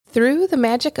Through the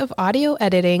magic of audio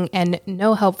editing and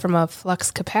no help from a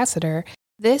flux capacitor,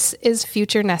 this is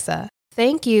Future Nessa.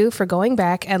 Thank you for going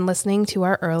back and listening to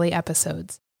our early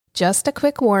episodes. Just a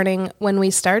quick warning, when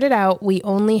we started out, we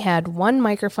only had one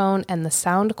microphone and the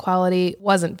sound quality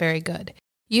wasn't very good.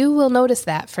 You will notice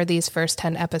that for these first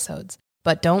 10 episodes.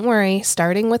 But don't worry,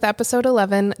 starting with episode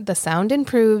 11, the sound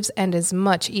improves and is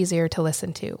much easier to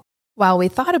listen to. While we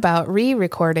thought about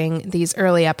re-recording these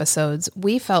early episodes,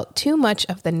 we felt too much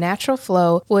of the natural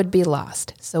flow would be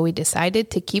lost, so we decided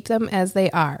to keep them as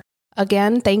they are.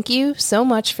 Again, thank you so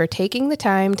much for taking the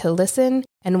time to listen,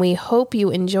 and we hope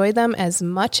you enjoy them as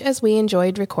much as we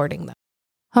enjoyed recording them.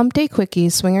 Hump Day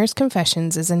Quickies Swingers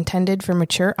Confessions is intended for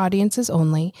mature audiences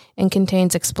only and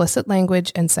contains explicit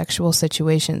language and sexual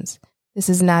situations. This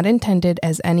is not intended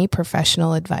as any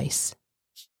professional advice.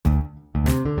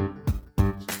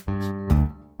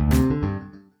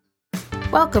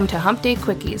 Welcome to Hump Day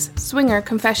Quickies, Swinger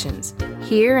Confessions.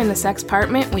 Here in the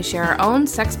Sexpartment, we share our own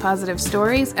sex-positive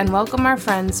stories and welcome our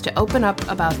friends to open up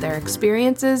about their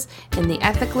experiences in the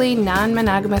ethically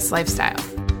non-monogamous lifestyle.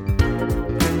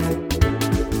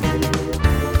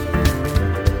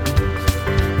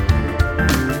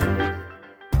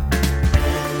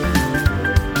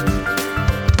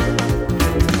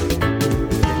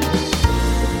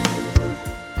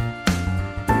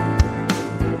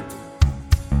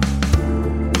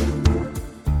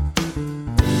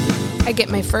 I get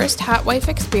my first hot wife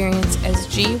experience as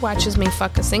G watches me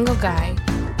fuck a single guy,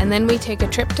 and then we take a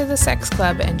trip to the sex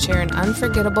club and share an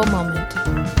unforgettable moment.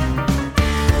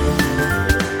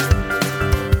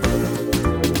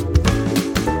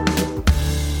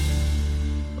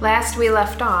 Last we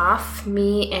left off,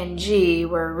 me and G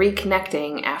were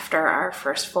reconnecting after our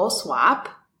first full swap.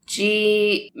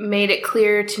 G made it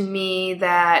clear to me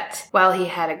that while he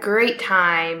had a great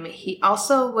time, he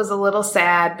also was a little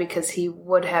sad because he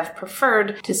would have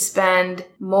preferred to spend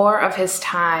more of his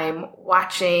time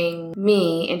watching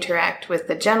me interact with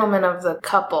the gentleman of the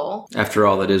couple. After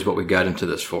all, that is what we got into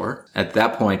this for. At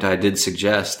that point, I did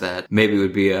suggest that maybe it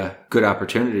would be a good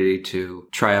opportunity to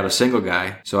try out a single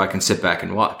guy so I can sit back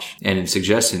and watch. And in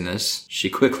suggesting this, she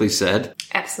quickly said,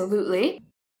 "Absolutely."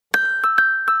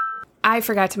 I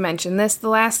forgot to mention this the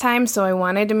last time, so I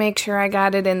wanted to make sure I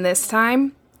got it in this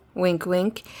time. Wink,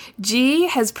 wink. G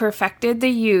has perfected the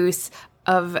use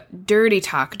of dirty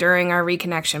talk during our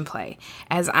reconnection play.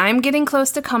 As I'm getting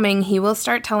close to coming, he will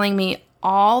start telling me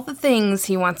all the things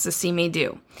he wants to see me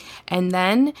do. And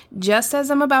then, just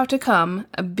as I'm about to come,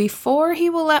 before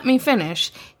he will let me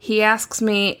finish, he asks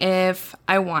me if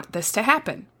I want this to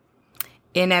happen.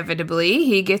 Inevitably,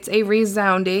 he gets a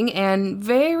resounding and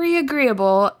very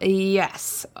agreeable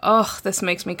yes. Ugh, this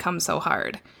makes me come so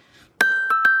hard.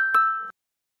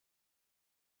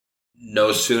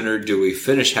 No sooner do we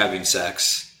finish having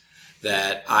sex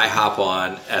that I hop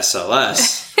on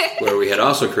SLS, where we had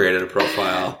also created a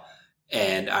profile,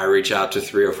 and I reach out to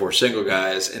 3 or 4 single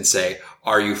guys and say,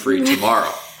 "Are you free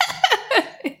tomorrow?"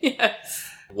 Yes.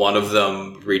 One of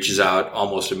them reaches out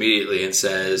almost immediately and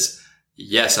says,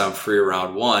 "Yes, I'm free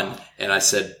around 1." And I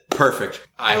said, "Perfect."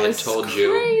 I had told you.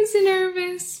 Crazy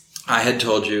nervous. I had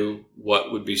told you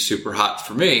what would be super hot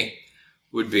for me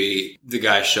would be the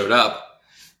guy showed up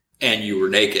and you were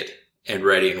naked and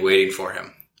ready and waiting for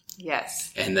him.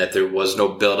 Yes. And that there was no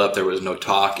build-up, there was no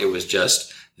talk. It was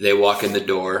just they walk in the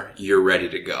door, you're ready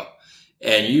to go.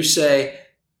 And you say,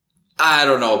 "I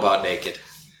don't know about naked."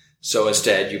 So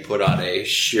instead, you put on a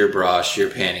sheer bra, sheer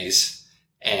panties,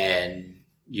 and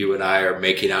you and I are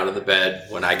making out in the bed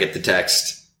when I get the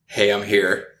text, "Hey, I'm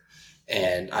here."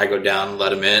 And I go down and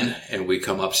let him in, and we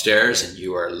come upstairs, and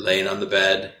you are laying on the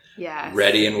bed, yes,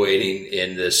 ready and waiting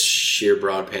in this sheer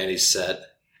bra and panties set.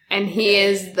 And he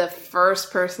is the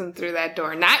first person through that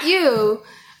door. Not you,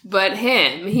 but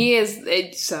him. He is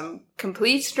some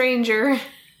complete stranger.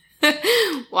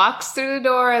 Walks through the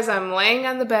door as I'm laying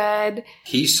on the bed.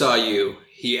 He saw you.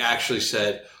 He actually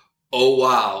said, "Oh,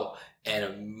 wow," and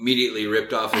immediately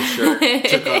ripped off his shirt,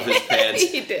 took off his pants,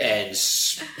 and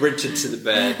sprinted to the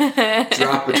bed,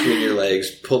 dropped between your legs,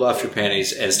 pulled off your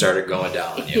panties, and started going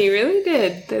down on you. He really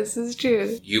did. This is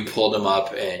true. You pulled him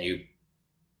up, and you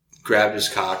grabbed his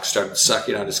cock, started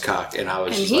sucking on his cock, and I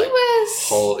was and just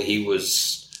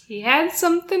he had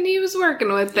something he was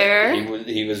working with there.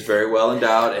 He was very well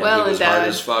endowed, and he was hard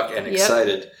as fuck and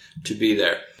excited to be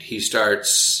there. He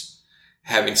starts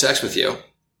having sex with you.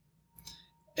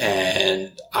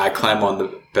 And I climb on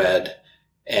the bed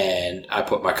and I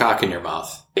put my cock in your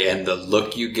mouth. And the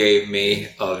look you gave me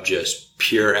of just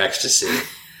pure ecstasy,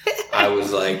 I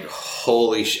was like,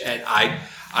 holy shit. And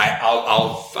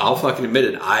I'll fucking admit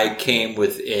it. I came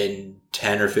within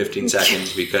 10 or 15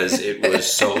 seconds because it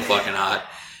was so fucking hot.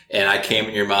 And I came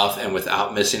in your mouth, and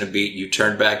without missing a beat, you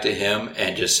turned back to him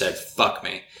and just said, fuck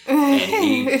me. And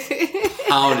he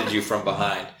pounded you from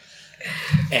behind.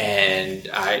 And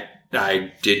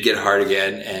I did get hard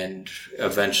again, and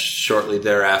eventually, shortly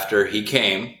thereafter, he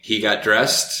came. He got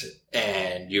dressed,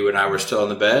 and you and I were still in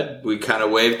the bed. We kind of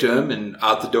waved to him, and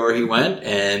out the door he went,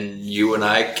 and you and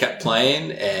I kept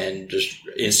playing and just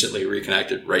instantly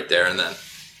reconnected right there and then.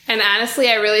 And honestly,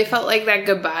 I really felt like that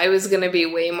goodbye was going to be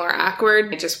way more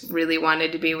awkward. I just really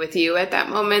wanted to be with you at that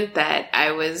moment, that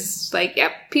I was like,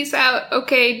 yep, peace out.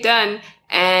 Okay, done.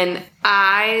 And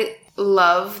I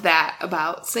love that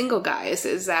about single guys,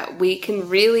 is that we can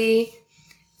really,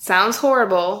 sounds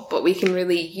horrible, but we can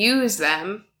really use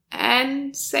them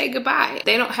and say goodbye.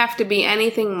 They don't have to be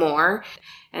anything more.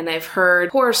 And I've heard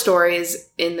horror stories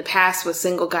in the past with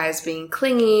single guys being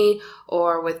clingy,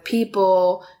 or with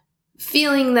people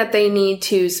feeling that they need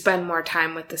to spend more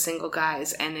time with the single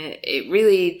guys. And it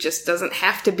really just doesn't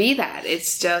have to be that.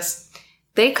 It's just,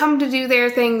 they come to do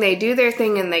their thing, they do their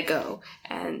thing, and they go.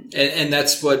 And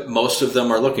that's what most of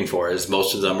them are looking for, is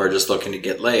most of them are just looking to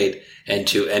get laid and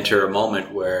to enter a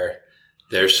moment where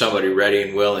there's somebody ready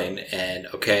and willing, and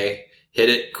okay, hit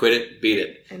it, quit it, beat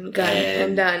it. And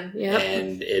done. Yep.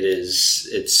 And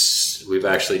we've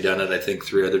actually done it, I think,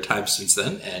 3 other times since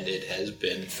then, and it has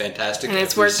been fantastic. And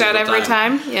it's worked out every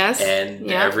time, yes.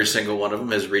 And every single one of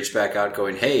them has reached back out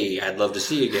going, hey, I'd love to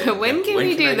see you again. when can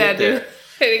we do that, dude?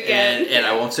 Again. And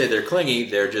I won't say they're clingy,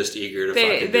 they're just eager to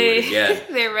fucking do it again.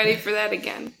 They're ready for that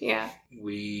again, yeah.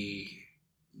 We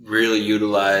really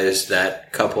utilize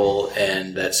that couple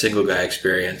and that single guy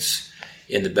experience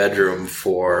in the bedroom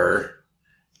for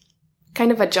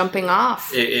kind of a jumping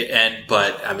off.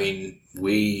 But I mean,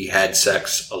 we had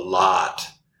sex a lot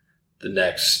the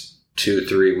next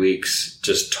 2-3 weeks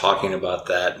just talking about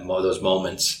those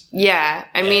moments. Yeah,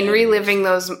 I mean, reliving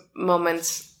those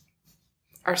moments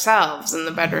ourselves in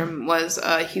the bedroom was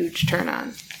a huge turn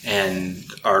on. And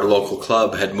our local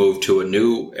club had moved to a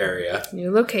new area.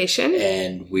 New location.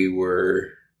 And we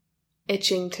were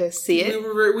itching to see it.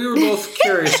 We were both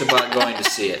curious about going to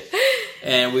see it.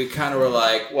 And we kind of were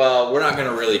like, well, we're not going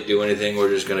to really do anything. We're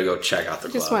just going to go check out the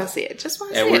club. Just want to see it.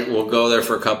 And we'll go there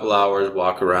for a couple hours,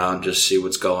 walk around, just see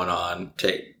what's going on,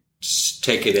 take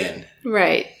it in.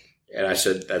 Right. And I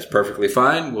said, that's perfectly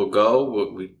fine. We'll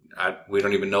go. We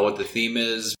don't even know what the theme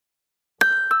is.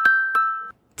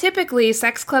 Typically,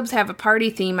 sex clubs have a party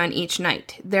theme on each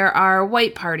night. There are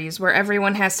white parties where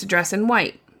everyone has to dress in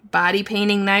white. Body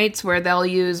painting nights where they'll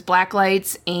use black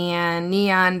lights and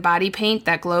neon body paint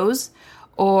that glows.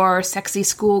 Or sexy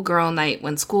schoolgirl night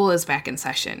when school is back in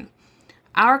session.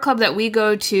 Our club that we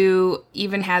go to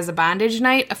even has a bondage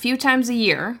night a few times a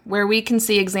year where we can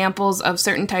see examples of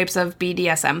certain types of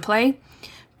BDSM play.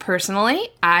 Personally,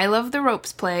 I love the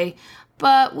ropes play,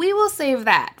 but we will save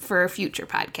that for a future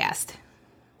podcast.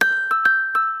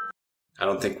 I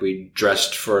don't think we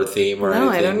dressed for a theme or anything.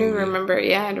 No, I don't even remember.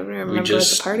 Yeah, I don't remember what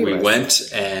the party was. We went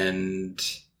and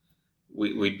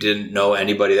we didn't know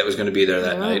anybody that was going to be there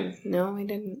that night. No, we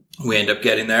didn't. We ended up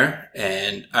getting there,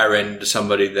 and I ran into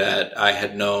somebody that I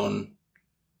had known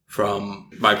from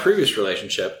my previous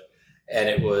relationship, and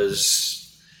it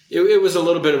was a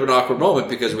little bit of an awkward moment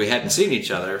because we hadn't seen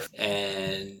each other,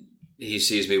 and he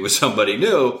sees me with somebody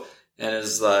new, and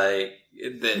is like,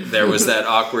 there was that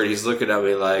awkward, he's looking at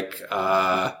me like,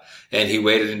 and he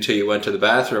waited until you went to the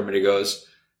bathroom, and he goes,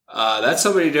 that's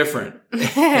somebody different.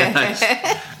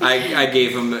 I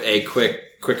gave him a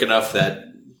quick enough that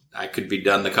I could be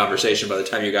done the conversation by the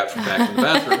time you got back from the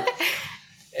bathroom.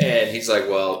 And he's like,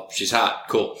 well, she's hot.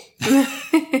 Cool.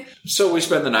 So we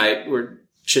spend the night. We're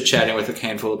chit-chatting with a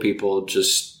handful of people,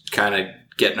 just kind of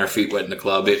getting our feet wet in the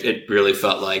club. It really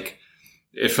felt like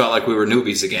we were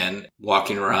newbies again,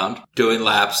 walking around, doing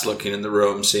laps, looking in the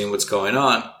room, seeing what's going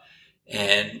on.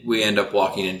 And we end up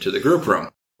walking into the group room.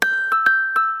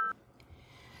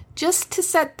 Just to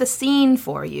set the scene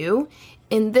for you,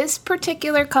 in this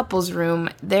particular couple's room,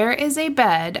 there is a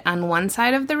bed on one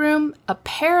side of the room, a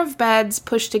pair of beds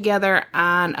pushed together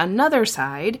on another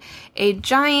side, a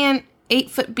giant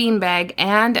 8-foot beanbag,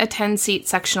 and a 10-seat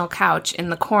sectional couch in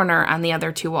the corner on the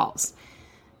other 2 walls.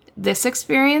 This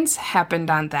experience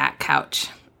happened on that couch.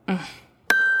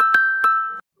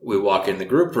 We walk in the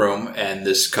group room, and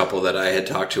this couple that I had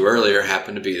talked to earlier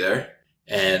happened to be there.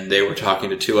 And they were talking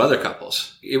to 2 other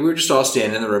couples. We were just all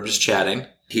standing in the room just chatting.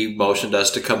 He motioned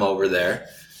us to come over there.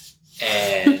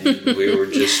 And we were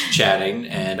just chatting.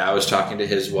 And I was talking to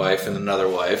his wife and another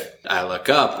wife. I look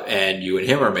up and you and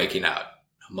him are making out.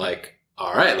 I'm like,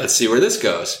 all right, let's see where this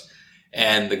goes.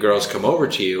 And the girls come over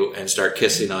to you and start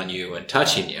kissing on you and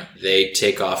touching you. They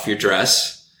take off your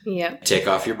dress, take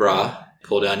off your bra,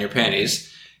 pull down your panties,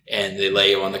 and they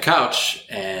lay you on the couch,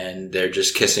 and they're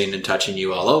just kissing and touching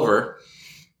you all over.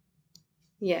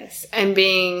 Yes. And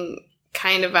being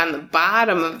kind of on the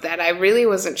bottom of that, I really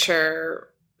wasn't sure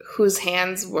whose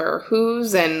hands were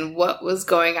whose and what was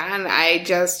going on.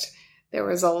 There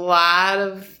was a lot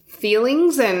of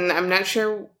feelings, and I'm not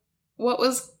sure what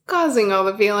was causing all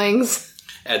the feelings.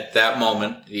 At that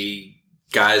moment, the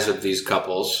guys of these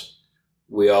couples,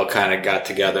 we all kind of got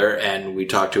together and we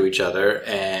talked to each other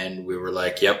and we were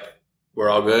like, yep, we're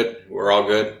all good. We're all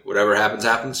good. Whatever happens,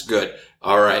 happens. Good.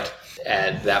 All right.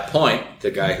 At that point,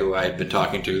 the guy who I had been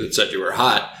talking to that said you were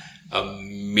hot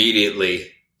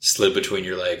immediately slid between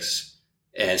your legs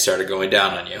and started going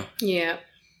down on you. Yeah.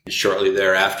 Shortly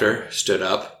thereafter, stood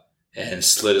up and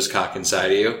slid his cock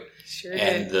inside of you. Sure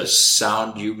and did. The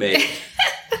sound you made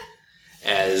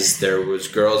as there was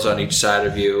girls on each side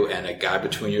of you and a guy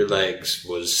between your legs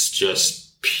was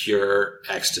just pure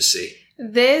ecstasy.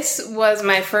 This was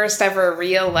my first ever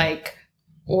real,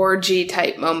 orgy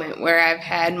type moment where I've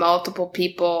had multiple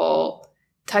people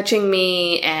touching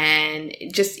me and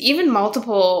just even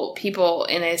multiple people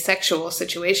in a sexual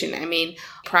situation. I mean,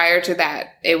 prior to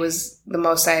that, it was the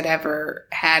most I'd ever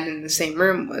had in the same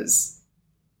room was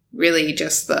really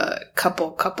just the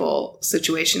couple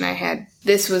situation I had.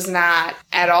 This was not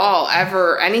at all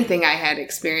ever anything I had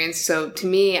experienced. So to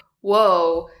me,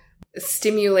 whoa,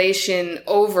 stimulation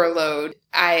overload.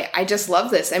 I just love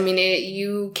this. I mean,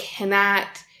 you cannot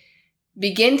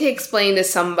begin to explain to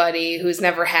somebody who's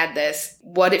never had this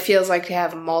what it feels like to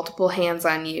have multiple hands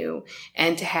on you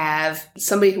and to have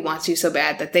somebody who wants you so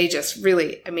bad that they just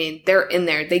really, I mean, they're in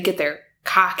there. They get their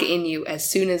cock in you as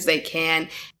soon as they can.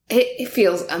 It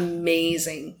feels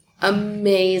amazing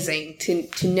to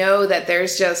know that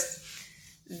there's just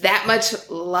that much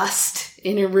lust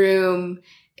in a room.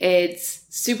 It's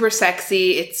super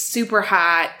sexy. It's super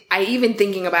hot. Even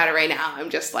thinking about it right now, I'm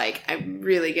just like, I'm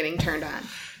really getting turned on.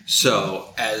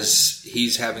 So as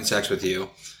he's having sex with you,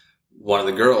 one of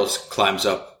the girls climbs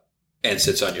up and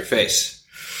sits on your face.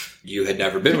 You had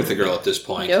never been with a girl at this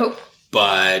point. Nope.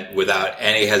 But without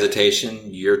any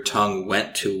hesitation, your tongue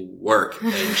went to work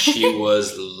and she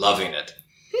was loving it.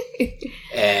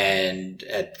 And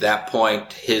at that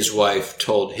point, his wife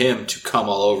told him to come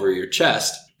all over your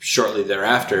chest. Shortly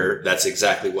thereafter, that's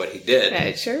exactly what he did.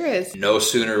 It sure is. No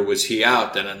sooner was he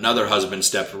out than another husband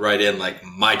stepped right in like,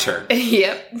 my turn.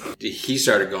 Yep. He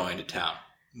started going to town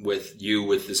with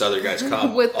this other guy's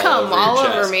cum. With cum all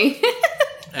over me.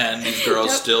 And these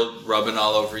girls still rubbing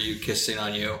all over you, kissing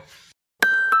on you.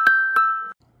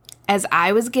 As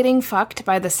I was getting fucked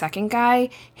by the second guy,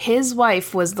 his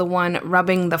wife was the one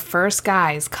rubbing the first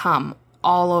guy's cum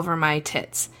all over my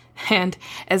tits. And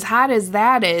as hot as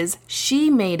that is, she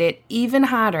made it even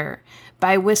hotter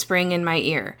by whispering in my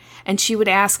ear. And she would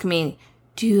ask me,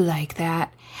 "Do you like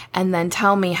that?" And then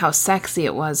tell me how sexy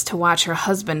it was to watch her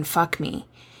husband fuck me.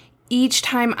 Each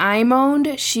time I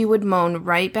moaned, she would moan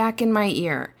right back in my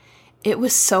ear. It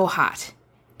was so hot,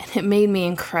 and it made me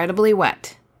incredibly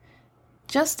wet.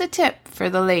 Just a tip for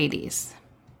the ladies.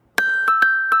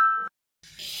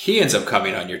 He ends up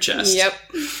coming on your chest. Yep.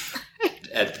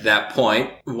 At that point,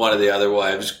 one of the other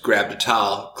wives grabbed a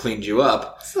towel, cleaned you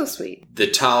up. So sweet. The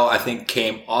towel, I think,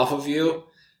 came off of you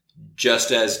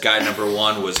just as guy number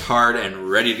one was hard and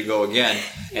ready to go again.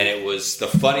 And it was the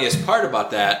funniest part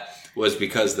about that was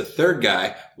because the third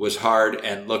guy was hard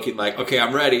and looking like, okay,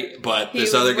 I'm ready. But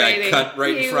this other guy cut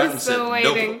right in front and said,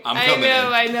 nope, I'm coming in.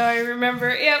 I know, I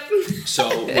remember. Yep.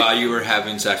 So while you were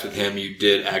having sex with him, you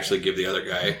did actually give the other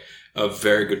guy a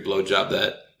very good blowjob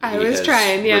that I was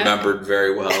trying, yeah. Remembered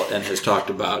very well and has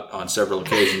talked about on several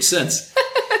occasions since.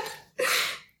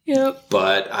 Yep.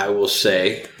 But I will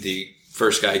say the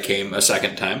first guy came a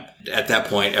second time. At that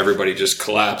point, everybody just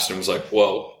collapsed and was like,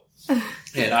 whoa.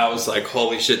 And I was like,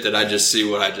 holy shit, did I just see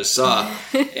what I just saw?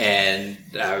 And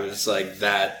I was like,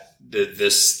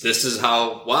 this is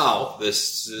how, wow,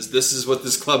 this is what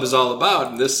this club is all about.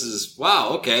 And this is, wow,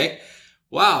 okay.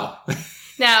 Wow.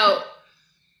 Now,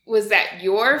 was that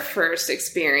your first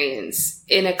experience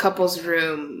in a couple's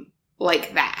room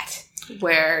like that,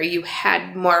 where you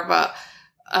had more of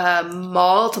a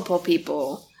multiple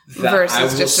people versus I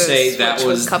will just a say switch that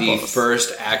was with couples? the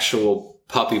first actual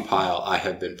puppy pile I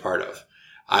have been part of.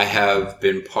 I have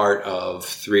been part of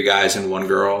 3 guys and 1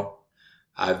 girl.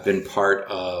 I've been part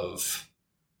of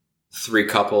 3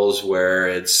 couples where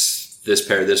it's this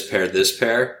pair, this pair, this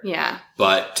pair. Yeah.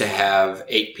 But to have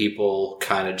 8 people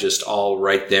kind of just all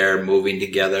right there moving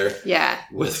together. Yeah.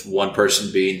 With one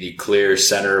person being the clear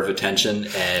center of attention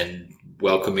and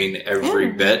welcoming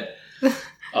every bit.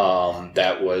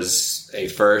 That was a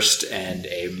first and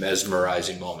a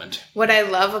mesmerizing moment. What I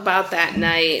love about that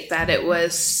night, that it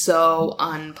was so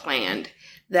unplanned,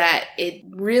 that it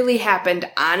really happened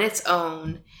on its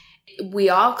own. We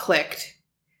all clicked.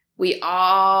 We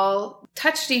all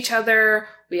touched each other.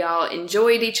 We all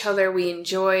enjoyed each other. We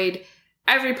enjoyed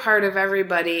every part of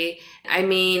everybody. I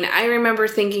mean, I remember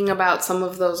thinking about some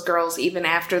of those girls even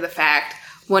after the fact.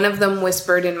 One of them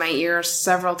whispered in my ear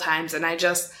several times, and I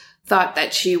just thought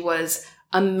that she was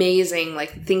amazing.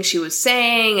 Like, the things she was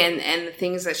saying and the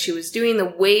things that she was doing, the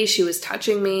way she was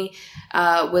touching me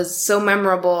was so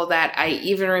memorable that I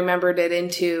even remembered it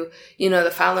into,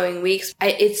 the following weeks.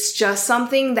 It's just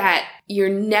something that you're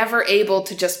never able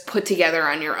to just put together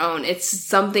on your own. It's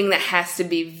something that has to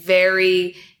be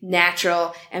very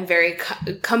natural and very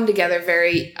come together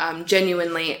very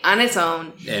genuinely on its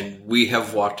own. And we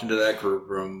have walked into that group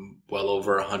room well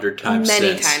over 100 times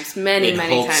many since. Many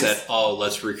hopes times. That,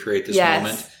 let's recreate this Yes.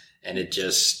 moment. And it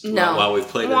just, No. while we've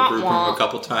played in the group room a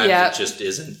couple times, Yep. it just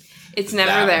isn't. It's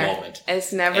never that there. Moment.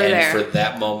 It's never and there. For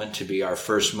that moment to be our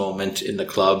first moment in the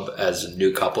club as a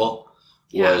new couple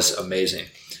was amazing.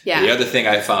 Yeah. The other thing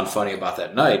I found funny about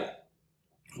that night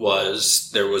was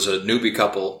there was a newbie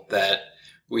couple that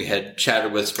we had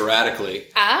chatted with sporadically.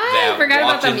 I forgot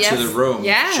about them. Walked into the room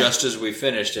Yeah. just as we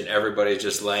finished, and everybody's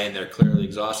just laying there clearly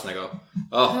exhausted. And I go,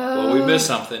 well, we missed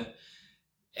something.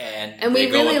 And we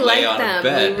they go really and lay like on them. a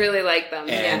bed, We really like them.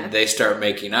 and they start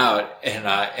making out. And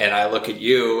I look at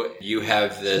you. You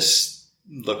have this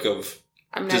look of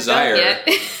I'm not desire done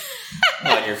yet.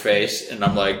 on your face, and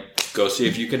I'm like, go see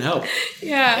if you can help.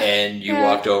 Yeah. And you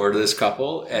walked over to this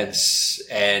couple, and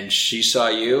she saw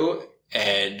you,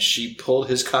 and she pulled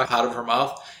his cock out of her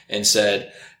mouth and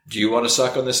said, "Do you want to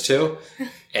suck on this too?"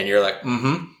 And you're like,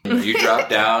 mm-hmm. And you dropped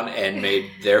down and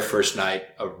made their first night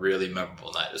a really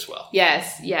memorable night as well.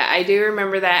 Yes. Yeah, I do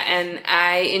remember that. And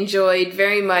I enjoyed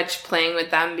very much playing with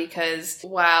them because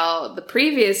while the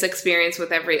previous experience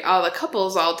with all the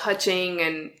couples all touching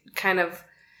and kind of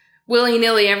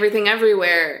willy-nilly everything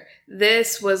everywhere,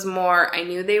 this was more, I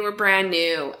knew they were brand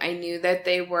new. I knew that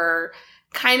they were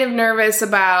kind of nervous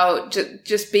about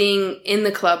just being in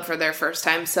the club for their first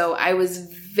time. So I was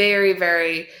very,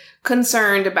 very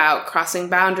concerned about crossing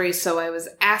boundaries. So I was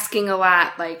asking a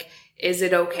lot, like, is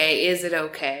it okay? Is it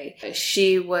okay?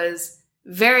 She was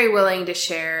very willing to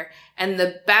share. And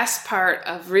the best part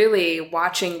of really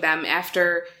watching them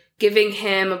after giving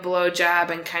him a blowjob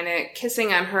and kind of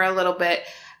kissing on her a little bit,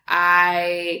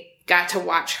 I got to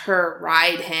watch her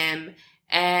ride him.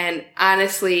 And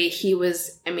honestly, he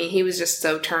was just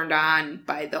so turned on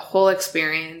by the whole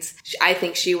experience. I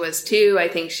think she was too.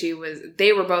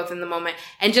 They were both in the moment.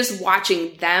 And just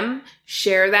watching them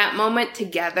share that moment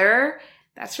together,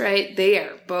 that's right, they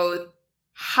are both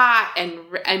hot. And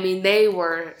they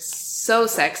were so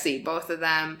sexy, both of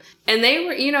them. And they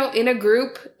were, in a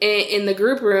group, in the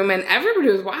group room, and everybody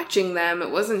was watching them.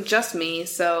 It wasn't just me.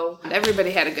 So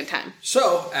everybody had a good time.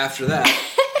 So after that,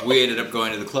 we ended up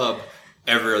going to the club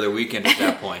every other weekend at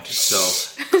that point. So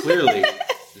clearly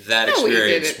that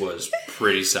experience was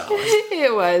pretty solid.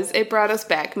 It was. It brought us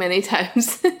back many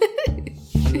times.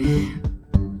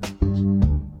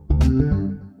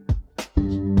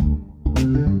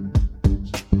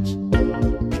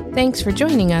 Thanks for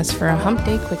joining us for a Hump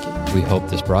Day Quickie. We hope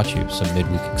this brought you some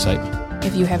midweek excitement.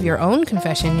 If you have your own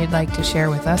confession you'd like to share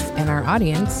with us and our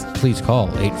audience, please call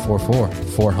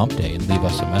 844-4HUMP-DAY and leave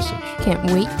us a message.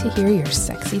 Can't wait to hear your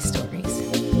sexy stories.